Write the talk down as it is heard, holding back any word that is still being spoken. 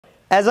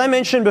As I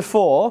mentioned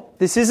before,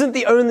 this isn't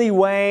the only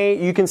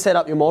way you can set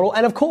up your model.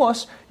 And of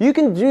course, you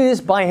can do this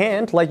by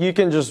hand. Like you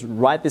can just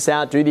write this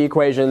out, do the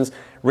equations,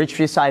 reach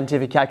for your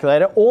scientific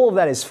calculator. All of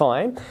that is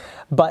fine.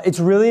 But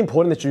it's really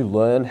important that you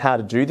learn how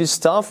to do this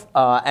stuff.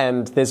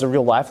 And there's a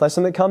real life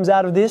lesson that comes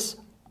out of this.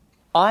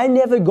 I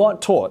never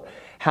got taught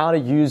how to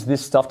use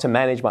this stuff to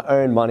manage my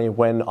own money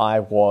when I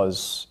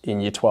was in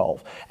year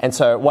 12. And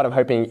so what I'm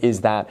hoping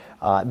is that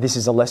this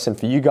is a lesson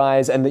for you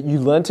guys and that you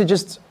learn to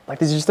just, like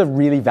this is just a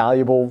really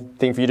valuable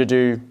thing for you to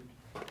do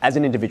as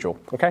an individual,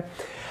 okay?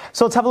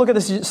 So let's have a look at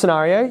this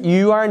scenario.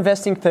 You are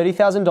investing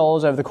 $30,000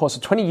 over the course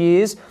of 20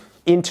 years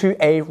into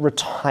a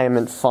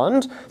retirement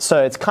fund.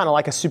 So it's kind of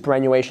like a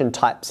superannuation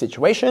type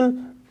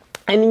situation.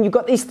 And then you've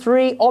got these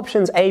three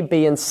options, A,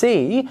 B, and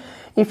C.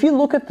 If you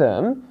look at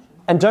them,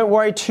 and don't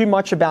worry too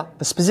much about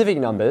the specific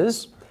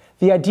numbers,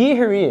 the idea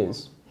here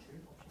is,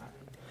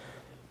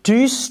 do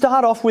you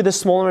start off with a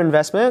smaller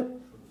investment,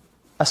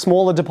 a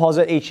smaller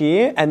deposit each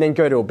year, and then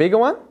go to a bigger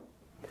one?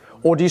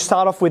 Or do you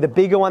start off with a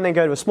bigger one, then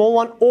go to a small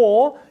one?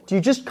 Or do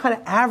you just kind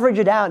of average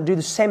it out and do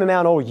the same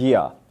amount all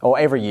year, or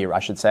every year, I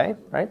should say,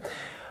 right?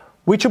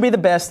 Which will be the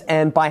best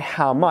and by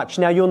how much?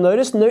 Now you'll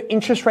notice no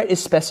interest rate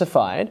is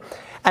specified,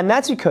 and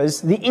that's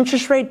because the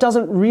interest rate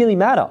doesn't really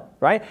matter,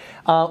 right?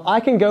 I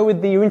can go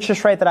with the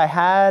interest rate that I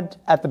had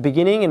at the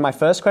beginning in my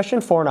first question,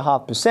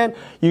 4.5%.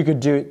 You could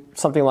do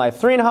something like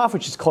 3.5%,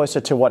 which is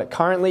closer to what it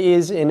currently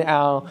is in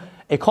our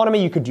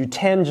economy. You could do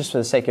 10 just for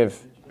the sake of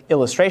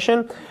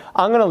illustration.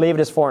 I'm gonna leave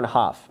it as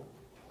 4.5%.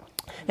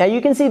 Now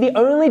you can see the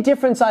only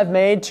difference I've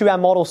made to our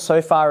model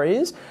so far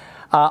is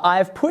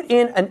I've put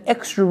in an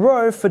extra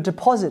row for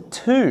deposit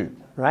 2,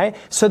 right?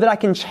 So that I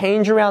can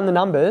change around the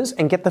numbers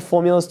and get the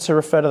formulas to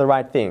refer to the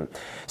right thing.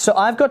 So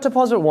I've got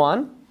deposit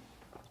 1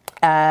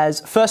 as,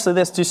 firstly,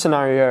 let's do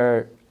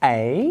scenario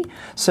A.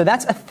 So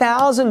that's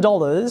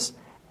 $1,000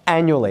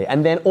 annually.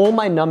 And then all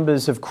my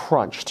numbers have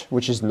crunched,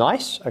 which is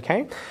nice,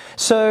 okay?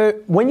 So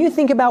when you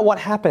think about what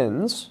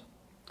happens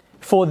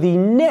for the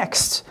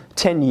next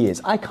 10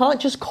 years. I can't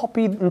just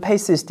copy and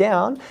paste this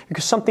down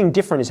because something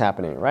different is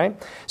happening, right?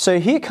 So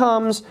here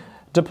comes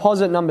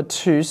deposit number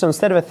 2. So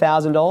instead of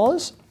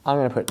 $1,000, I'm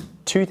going to put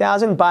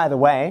 2,000. By the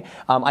way,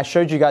 I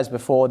showed you guys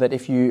before that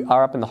if you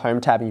are up in the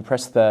home tab and you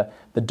press the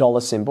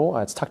dollar symbol,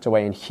 it's tucked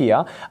away in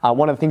here.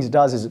 One of the things it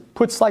does is it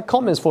puts like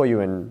commas for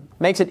you and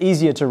makes it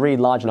easier to read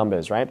large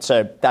numbers, right?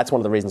 So that's one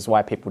of the reasons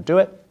why people do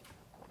it.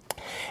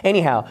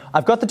 Anyhow,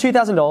 I've got the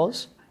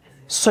 $2,000.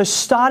 So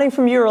starting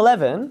from year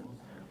 11,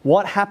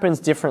 what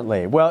happens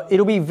differently? Well,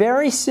 it'll be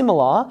very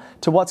similar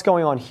to what's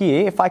going on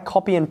here if I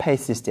copy and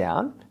paste this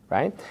down,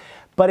 right?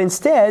 But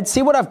instead,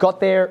 see what I've got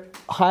there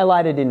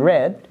highlighted in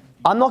red?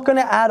 I'm not going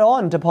to add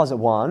on deposit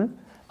 1.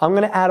 I'm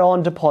going to add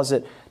on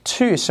deposit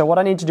 2. So what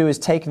I need to do is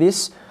take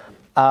this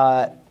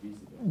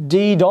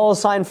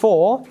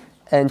 $4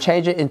 and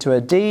change it into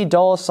a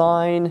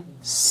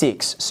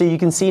 $6. So you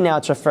can see now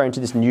it's referring to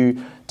this new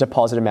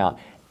deposit amount.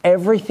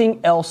 Everything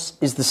else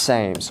is the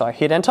same. So I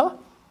hit enter.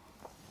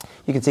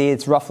 You can see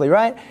it's roughly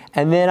right.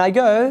 And then I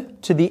go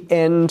to the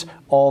end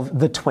of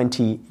the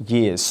 20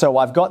 years. So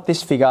I've got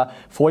this figure,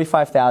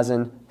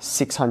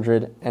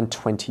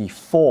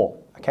 45,624.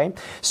 Okay,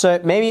 so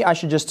maybe I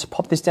should just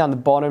pop this down the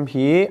bottom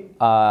here,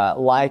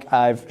 like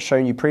I've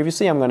shown you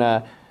previously. I'm going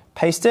to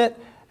paste it,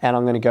 and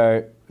I'm going to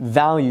go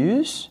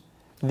values.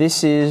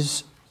 This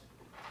is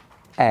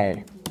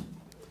A,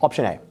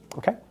 option A,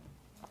 okay?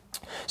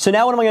 So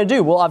now what am I going to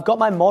do? Well, I've got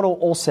my model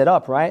all set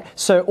up, right?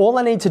 So all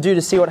I need to do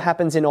to see what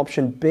happens in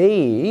option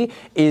B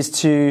is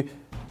to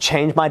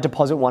change my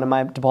deposit 1 and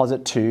my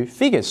deposit 2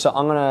 figures. So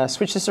I'm going to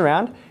switch this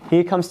around.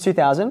 Here comes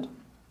 2,000,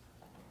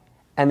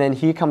 and then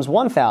here comes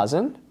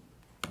 1,000.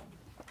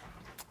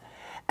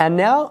 And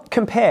now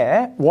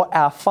compare what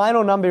our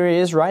final number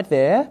is right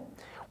there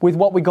with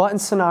what we got in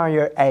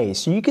scenario A.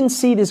 So you can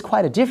see there's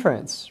quite a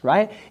difference,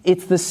 right?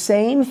 It's the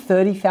same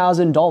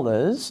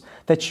 $30,000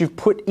 that you've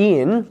put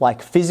in,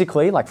 like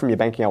physically, like from your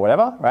banking or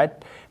whatever, right?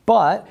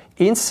 But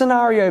in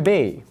scenario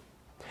B,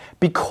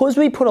 because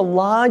we put a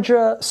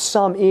larger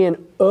sum in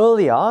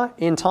earlier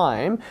in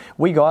time,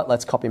 we got,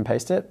 let's copy and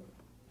paste it,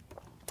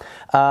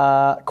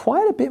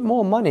 quite a bit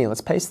more money.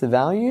 Let's paste the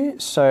value.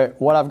 So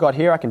what I've got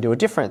here, I can do a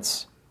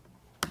difference.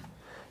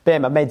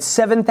 Bam, I've made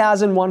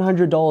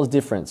 $7,100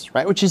 difference,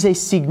 right? Which is a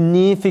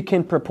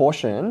significant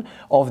proportion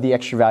of the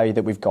extra value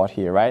that we've got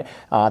here, right?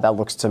 That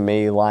looks to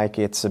me like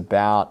it's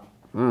about,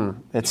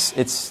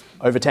 it's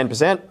over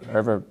 10%,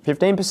 over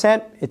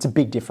 15%. It's a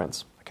big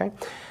difference, okay?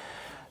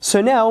 So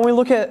now when we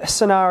look at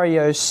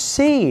scenario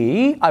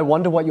C, I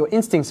wonder what your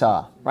instincts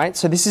are, right?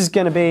 So this is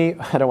going to be,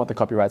 I don't want the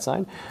copyright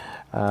sign.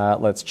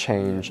 Let's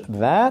change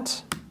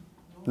that.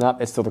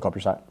 Nope, it's still the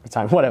copyright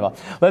sign, whatever.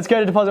 Let's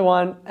go to deposit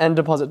 1 and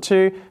deposit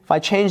 2. If I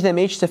change them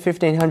each to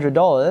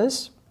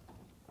 $1,500,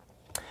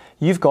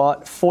 you've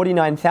got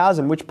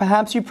 $49,000, which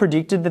perhaps you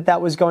predicted that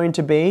that was going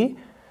to be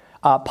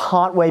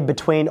partway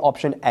between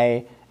option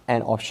A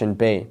and option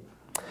B.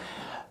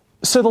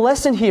 So the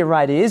lesson here,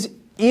 right, is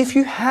if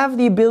you have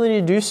the ability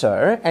to do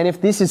so, and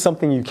if this is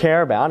something you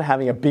care about,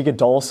 having a bigger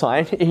dollar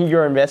sign in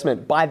your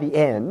investment by the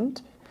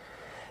end,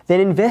 then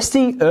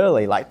investing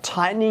early, like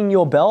tightening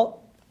your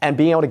belt and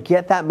being able to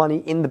get that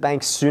money in the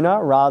bank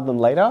sooner rather than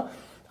later,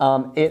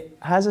 it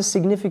has a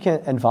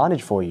significant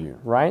advantage for you,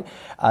 right?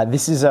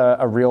 This is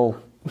a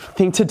real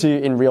thing to do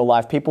in real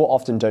life. People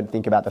often don't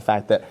think about the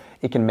fact that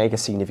it can make a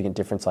significant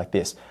difference like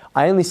this.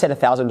 I only set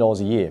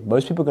 $1,000 a year.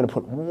 Most people are going to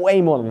put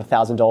way more than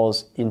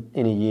 $1,000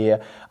 in a year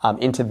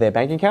into their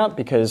bank account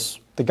because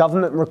the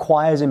government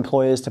requires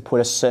employers to put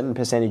a certain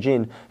percentage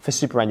in for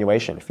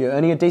superannuation. If you're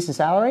earning a decent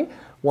salary,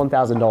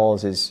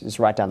 $1,000 is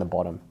right down the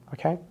bottom,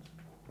 okay?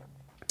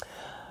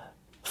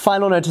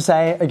 Final note to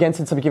say, again,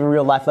 since I'm giving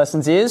real life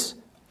lessons, is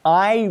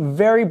I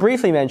very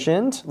briefly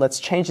mentioned, let's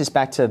change this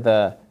back to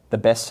the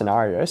best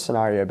scenario,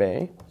 scenario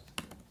B.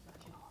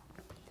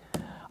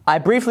 I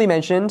briefly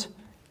mentioned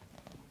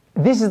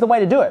this is the way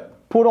to do it.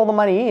 Put all the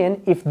money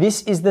in if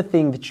this is the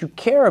thing that you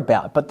care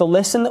about. But the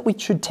lesson that we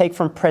should take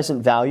from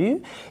present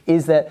value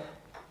is that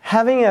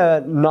having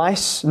a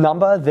nice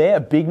number there, a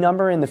big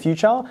number in the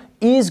future,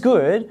 is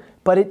good,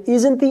 but it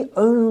isn't the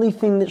only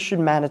thing that should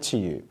matter to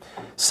you.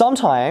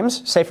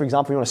 Sometimes, say for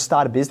example, you want to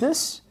start a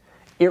business,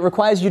 it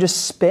requires you to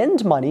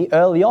spend money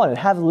early on and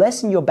have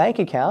less in your bank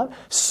account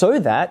so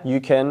that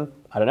you can,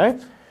 I don't know,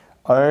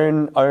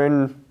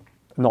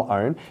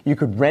 you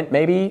could rent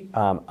maybe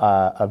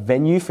a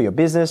venue for your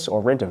business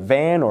or rent a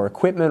van or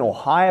equipment or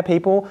hire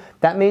people.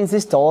 That means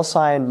this dollar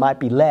sign might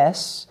be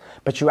less,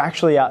 but you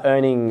actually are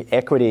earning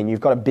equity and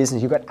you've got a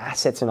business, you've got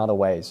assets in other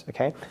ways,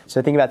 okay?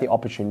 So think about the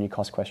opportunity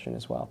cost question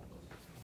as well.